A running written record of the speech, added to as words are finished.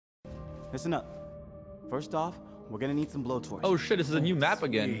Listen up. First off, we're gonna need some blowtorches. Oh shit, this is a new map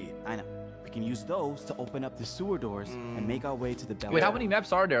again. I know. We can use those to open up the sewer doors and make our way to the belly. Wait, how many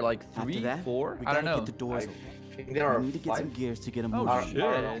maps are there? Like After 3, that, 4? we I don't gotta know. get the doors I open. think there are We need to get 5. some gears to get them Oh moving. shit.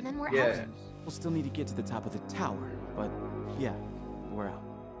 And then we're Yeah. out. We'll still need to get to the top of the tower, but yeah, we're out.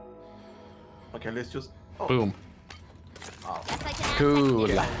 Okay, let's just. Oh. Boom. Oh. Guess I can add Cool.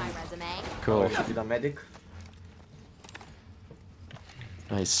 technician on my resume. Cool. Is it a medic?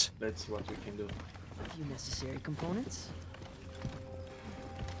 Nice. Let's see what we can do. A few necessary components.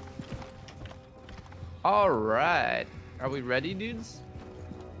 All right. Are we ready, dudes?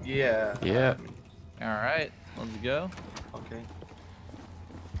 Yeah. Yeah. All right. Let's go. Okay.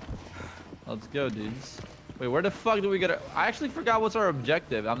 Let's go, dudes. Wait, where the fuck do we get? I actually forgot what's our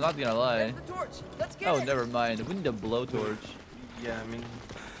objective. I'm not gonna lie. The torch. Let's get Oh, it. never mind. We need a blowtorch. Yeah, I mean.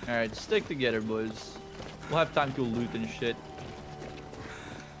 All right, stick together, boys. We'll have time to loot and shit.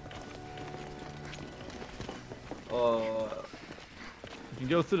 You can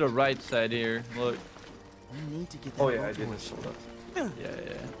go through the right side here. Look. We need to get that Oh yeah, I didn't blowtorch. saw that. Yeah.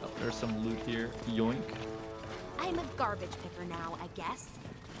 Oh, there's some loot here. Yoink. I'm a garbage picker now, I guess.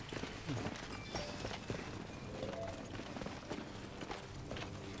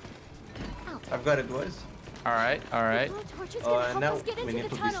 I've got it, boys. All right. All right. Blowtorch is gonna help Now us get we into need the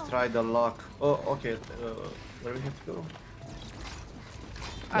to tunnel. destroy the lock. Oh, okay. Where do we have to go?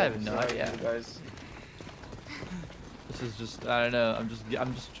 I have no Sorry, idea. you guys. This is just. I don't know.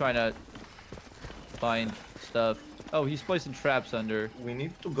 I'm just trying to find stuff. Oh, he's placing traps under. We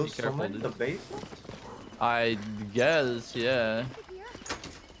need to go Be careful, somewhere in the dude. basement. I guess, yeah.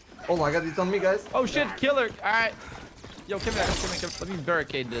 Oh my god, it's on me, guys. Oh shit, killer! Alright. Yo, come here. Let me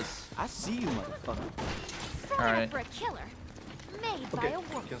barricade this. I see you, motherfucker. Strong All enough right. for a killer. Made by Okay, a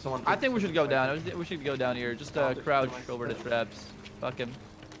woman. can someone? I think we should go down. We should go down here. Just crouch over the traps. Fuck him.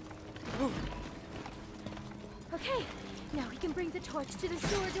 Okay, now we can bring the torch to the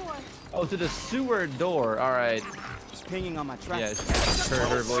sewer door. Oh, to the sewer door. Alright. Just pinging on my track. Yeah, heard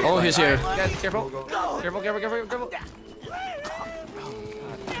her voice. Oh, he's here. Guys, careful. Careful.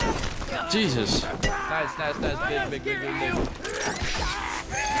 Jesus. Nice. Big.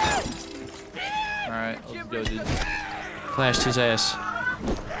 Alright, let's go, dude. Flashed his ass.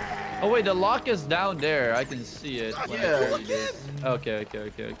 Oh wait, the lock is down there. I can see it. When I Yeah. carry this. Okay.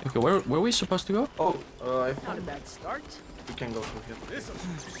 Okay, where are we supposed to go? Oh, I Not a think bad start. we can go through here.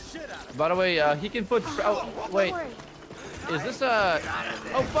 By the way, he can put. Oh wait, Don't worry. is this a?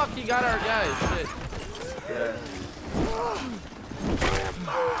 Oh fuck, he got our guy. Shit. Yeah.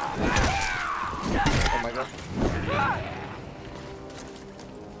 Oh my god.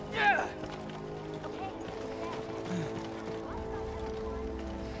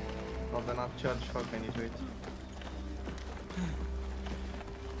 Not enough charge. Fuck, I need to wait.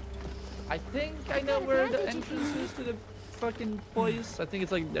 I think I know where the entrance is to the fucking place. I think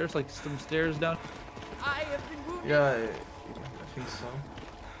it's like there's like some stairs down. I have been wounded. Yeah, I think so.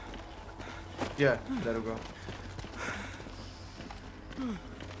 Yeah, there we go. I'm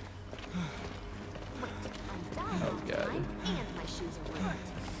done. Oh, God. And my shoes are ruined.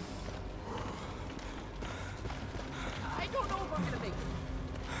 I don't know if I'm gonna make it.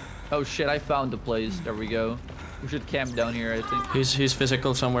 Oh shit, I found the place. There we go. We should camp down here, I think. He's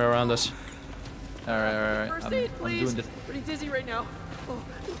physical somewhere around us. Alright. First aid, I'm please. doing this. Pretty dizzy right now. Oh,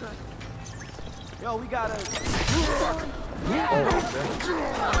 God. Yo, we gotta.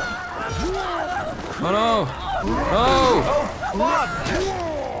 Oh no! Oh!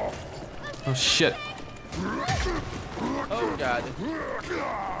 Oh shit! Oh god.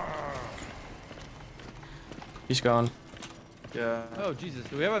 He's gone. Yeah. Oh Jesus,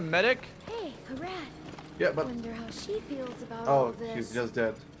 do we have a medic? Hey, a rat. Yeah, but Wonder how she feels about all oh, this. he's just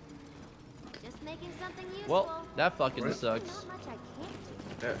dead. Just making something useful. Well, that fucking Right. sucks. Not much I can't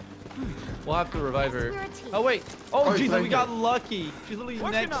do. Yeah. We'll have to revive her. We're a team. Oh wait. Oh Oh, he's Jesus, we right got here. lucky. She's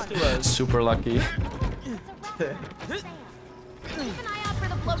literally next to us. Super lucky. It's a rat. Sam. Keep an eye out for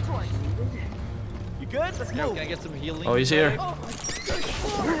the blowtorch. You good? Let's Yo, go. can I get some healing? Oh, he's here.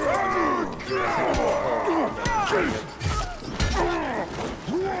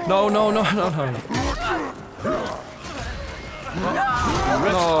 No. No.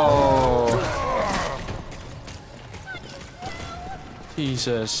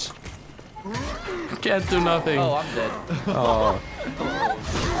 Jesus. Can't do nothing. Oh, I'm dead. Oh.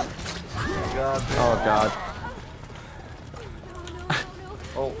 God. Oh god.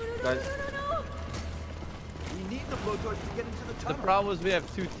 Oh, guys. We need the blowtorch to get into the The tunnel. problem is we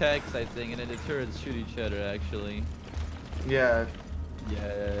have 2 techs, I think, and then the turrets shoot each other, actually. Yeah. Yeah,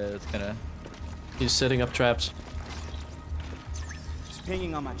 it's kind of... He's setting up traps. Just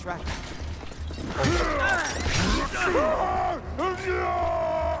pinging on my track.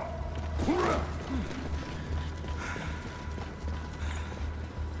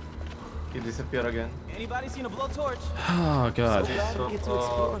 He disappeared again. Anybody seen a blowtorch? Oh god. Glad we get to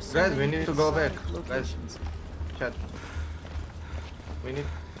explore so Guys, we many need to go back. exotic Guys, locations. chat. We need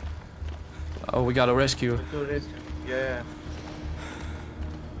Oh, we gotta rescue. to raise. Yeah.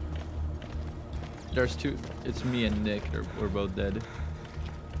 There's two. It's me and Nick. We're both dead.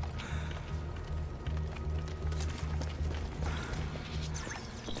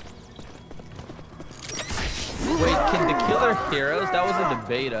 Wait, can the killer hear us? That was in the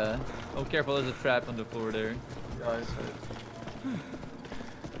beta. Oh, careful, there's a trap on the floor there. Yeah, I saw it.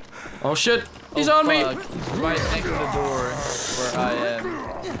 Oh shit! He's Oh, on me! fuck. He's right next to the door where I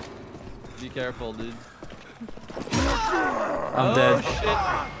am. Be careful, dude. I'm dead.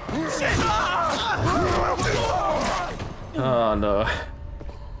 Shit. Oh no.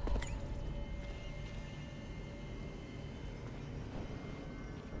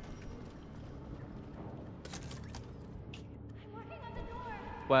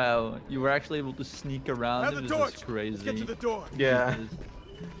 Wow, you were actually able to sneak around Have him. the This torch. is crazy. Get to the door. Yeah. Jesus.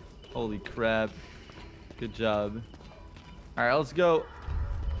 Holy crap. Good job. Alright, let's go.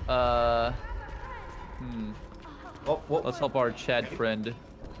 Oh, what? Let's help our chat friend.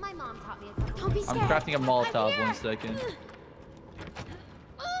 My mom taught me a couple. Don't be I'm scared. crafting a Molotov, I'm 1 second. Hey,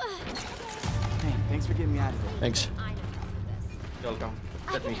 thanks for getting me out of there. Thanks. I know how to do this. Welcome.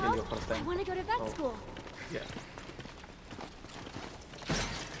 I Let can me kill you help. first I time. want to go to vet school. Yeah.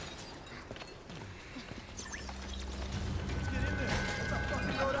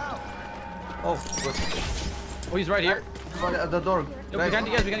 Oh, good. Oh, he's right here. Somebody at the door. Yo, Guys. behind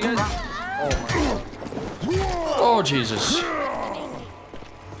you guys, behind you guys. Oh my god. Oh Jesus.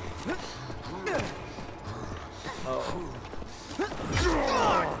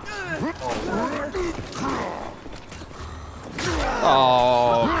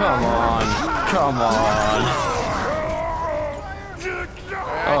 Oh, come on. Come on.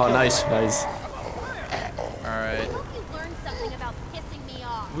 Oh, nice, nice. Alright. Hope you learned something about pissing me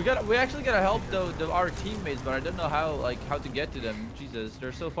off. We actually gotta help our teammates, but I don't know how to get to them. Jesus,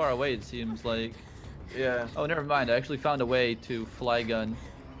 they're so far away it seems like. Yeah. Oh, never mind. I actually found a way to fly gun.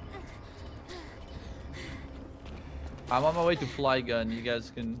 I'm on my way to fly gun. You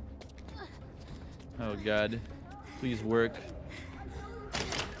guys can. Oh god, please work.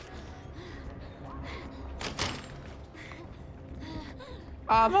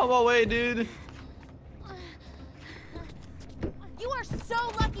 I'm on my way, dude. You are so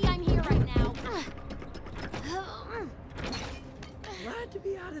lucky I'm here right now. Glad to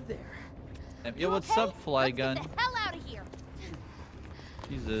be out of there. Yo, what's Okay, up, fly let's gun? Get the hell out of here.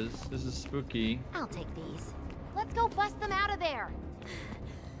 Jesus, this is spooky. I'll take these. Let's go bust them out of there.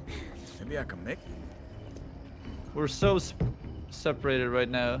 Maybe I can make. We're so separated right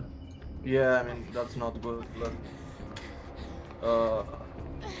now. Yeah, I mean, that's not good. But,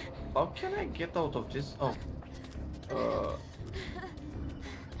 how can I get out of this? Oh.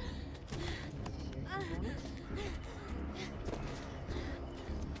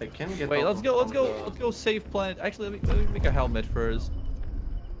 I can get Wait, out let's of go, the- let's go save planet. Actually, let me make a helmet first.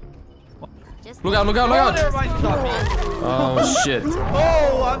 Just Look out, look out, look Oh, out! never mind, shot me. Oh shit.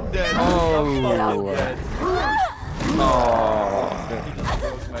 Oh, I'm dead. I'm Oh. dead. Oh. He just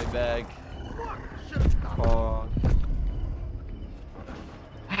broke my back. Oh.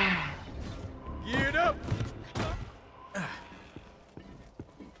 Geared up.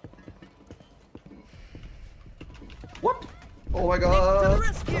 What? Oh my god!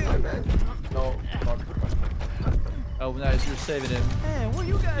 rescue. No, not. Oh, nice, you're saving him. Man, what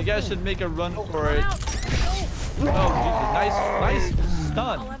you guys? You guys should make a run for it. Oh, Jesus, nice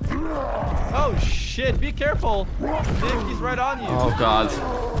stun. Oh shit, be careful. Nick, he's right on you. Oh god.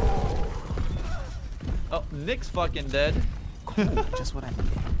 Oh, Nick's fucking dead. Cool, just what I need.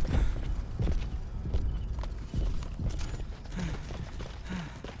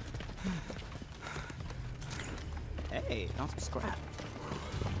 Hey, found some scrap.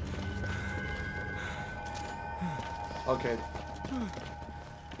 Okay.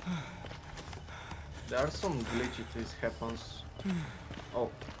 There are some glitchy this happens. Oh,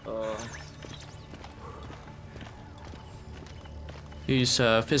 He's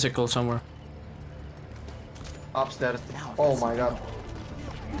physical somewhere. upstairs. Oh my god.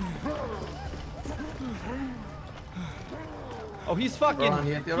 Oh, he's fucking. Run,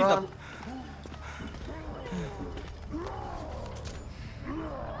 Yeti, He's run.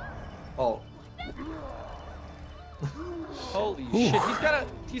 Oh, Holy shit,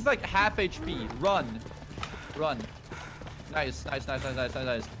 he's like half HP. Run. Run. Nice, nice, nice, nice, nice, nice,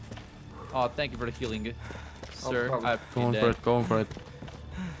 nice. Oh, thank you for the healing, sir. problem. I Going for it, going for it.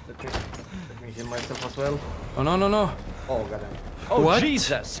 Let me heal myself as well. Oh, no, no, no. Oh, goddamn. Oh, What?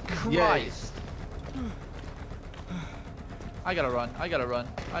 Jesus Christ. Yes. I gotta run. I gotta run.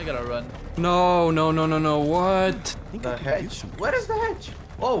 I gotta run. No, no, no, no, no. What? The hedge? Where is the hedge?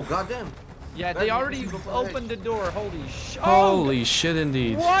 Oh, goddamn. Yeah, Where they did already you go for the opened the hedge? door. Holy sh! Holy shit,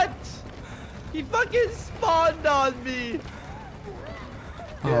 indeed. What? He fucking spawned on me.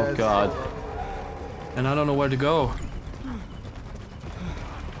 Oh, Yes. God. And I don't know where to go.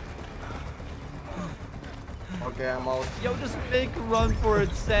 Okay, I'm out. Yo, just make a run for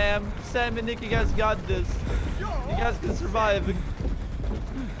it, Sam. Sam and Nick, you guys got this. You guys can survive. If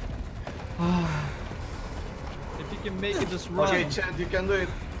you can make it, just run. Okay, chat, you can do it.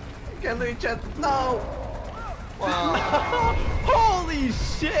 You can do it, chat. No! Wow. Holy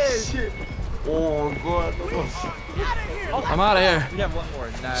shit! Oh, God. I'm out of here. We have one more.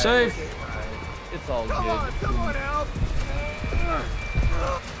 Nice. Safe. It's all good. Someone help!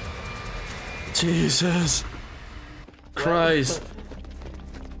 Jesus. Christ.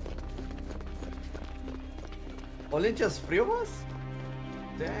 Only just 3 of us?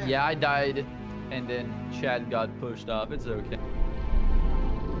 Damn. Yeah, I died, and then Chad got pushed off. It's okay.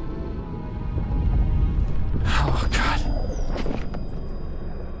 Oh, God.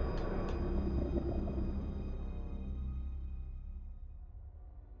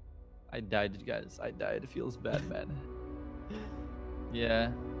 I died, guys. I died. It feels bad, man.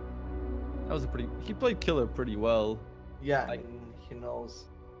 Yeah. That was a pretty... He played killer pretty well. Yeah, Like- he knows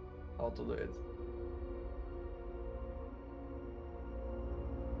how to do it.